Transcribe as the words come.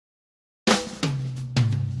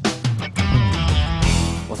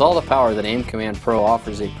With all the power that AIM Command Pro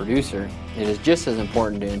offers a producer, it is just as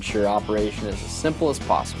important to ensure operation is as simple as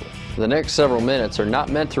possible. The next several minutes are not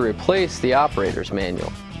meant to replace the operator's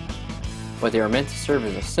manual, but they are meant to serve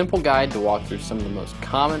as a simple guide to walk through some of the most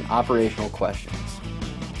common operational questions.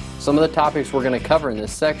 Some of the topics we're going to cover in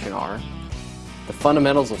this section are the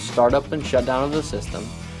fundamentals of startup and shutdown of the system,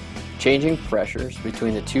 changing pressures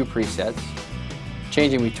between the two presets,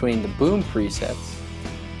 changing between the boom presets,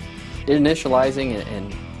 initializing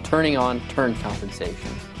and turning on turn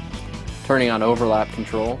compensation, turning on overlap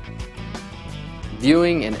control,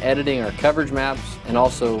 viewing and editing our coverage maps, and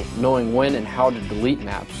also knowing when and how to delete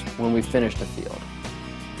maps when we finish the field.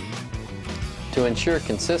 To ensure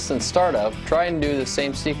consistent startup, try and do the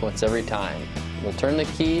same sequence every time. We'll turn the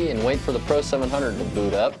key and wait for the Pro 700 to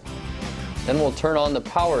boot up. Then we'll turn on the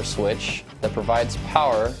power switch that provides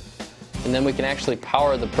power, and then we can actually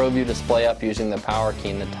power the ProView display up using the power key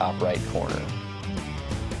in the top right corner.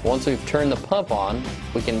 Once we've turned the pump on,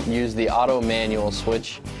 we can use the auto manual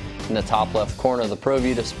switch in the top left corner of the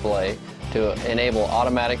ProView display to enable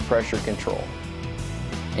automatic pressure control.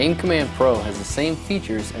 AIM Command Pro has the same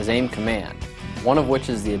features as AIM Command, one of which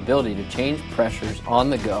is the ability to change pressures on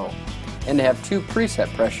the go and to have two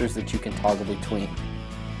preset pressures that you can toggle between.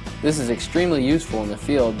 This is extremely useful in the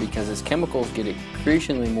field because as chemicals get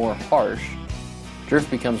increasingly more harsh, drift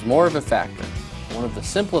becomes more of a factor. One of the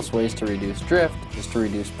simplest ways to reduce drift is to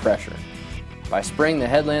reduce pressure. By spraying the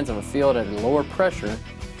headlands of a field at a lower pressure,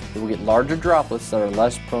 you will get larger droplets that are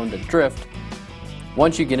less prone to drift.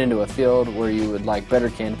 Once you get into a field where you would like better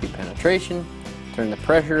canopy penetration, turn the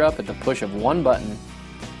pressure up at the push of one button.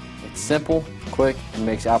 It's simple, quick, and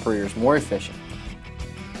makes operators more efficient.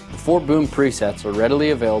 The 4 boom presets are readily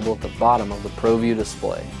available at the bottom of the ProView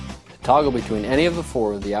display. To toggle between any of the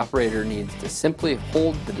 4, the operator needs to simply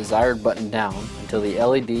hold the desired button down until the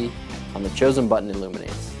LED on the chosen button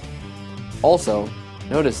illuminates. Also,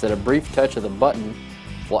 notice that a brief touch of the button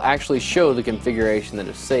will actually show the configuration that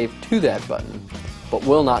is saved to that button, but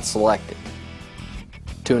will not select it.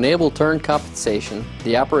 To enable turn compensation,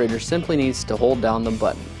 the operator simply needs to hold down the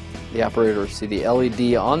button. The operator will see the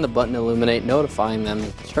LED on the button illuminate, notifying them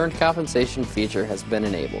that the turn compensation feature has been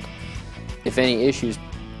enabled. If any issues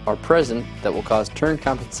are present that will cause turn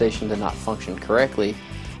compensation to not function correctly,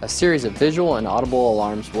 a series of visual and audible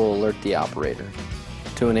alarms will alert the operator.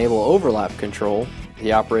 To enable overlap control,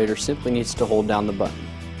 the operator simply needs to hold down the button.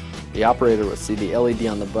 The operator will see the LED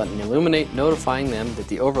on the button illuminate, notifying them that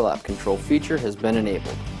the overlap control feature has been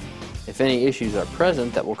enabled. If any issues are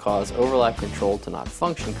present that will cause overlap control to not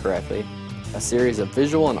function correctly, a series of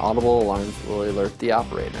visual and audible alarms will alert the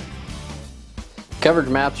operator. Coverage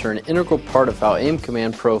maps are an integral part of how AIM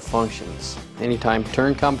Command Pro functions. Anytime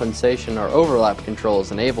turn compensation or overlap control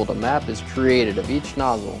is enabled, a map is created of each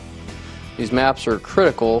nozzle. These maps are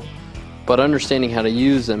critical, but understanding how to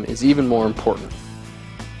use them is even more important.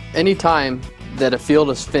 Anytime that a field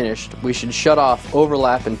is finished, we should shut off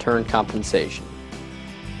overlap and turn compensation.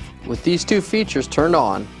 With these two features turned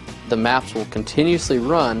on, the maps will continuously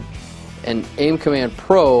run, and AIM Command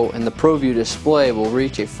Pro and the ProView display will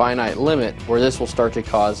reach a finite limit where this will start to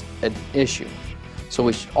cause an issue. So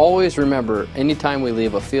we should always remember anytime we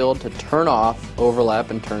leave a field to turn off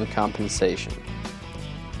overlap and turn compensation.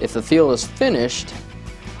 If the field is finished,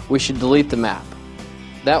 we should delete the map.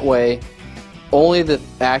 That way, only the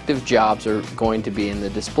active jobs are going to be in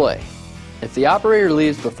the display. If the operator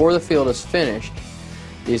leaves before the field is finished,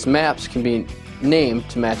 these maps can be named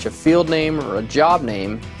to match a field name or a job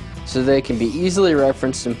name so they can be easily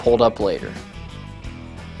referenced and pulled up later.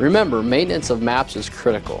 Remember, maintenance of maps is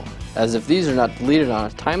critical, as if these are not deleted on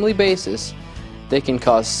a timely basis, they can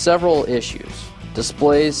cause several issues.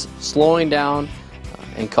 Displays slowing down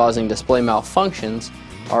and causing display malfunctions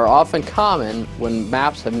are often common when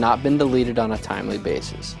maps have not been deleted on a timely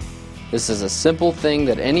basis. This is a simple thing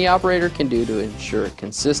that any operator can do to ensure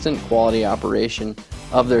consistent quality operation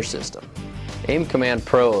of their system. AIM Command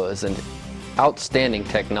Pro is an outstanding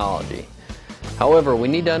technology. However, we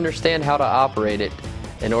need to understand how to operate it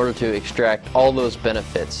in order to extract all those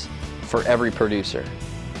benefits for every producer.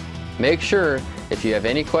 Make sure, if you have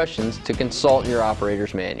any questions, to consult your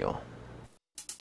operator's manual.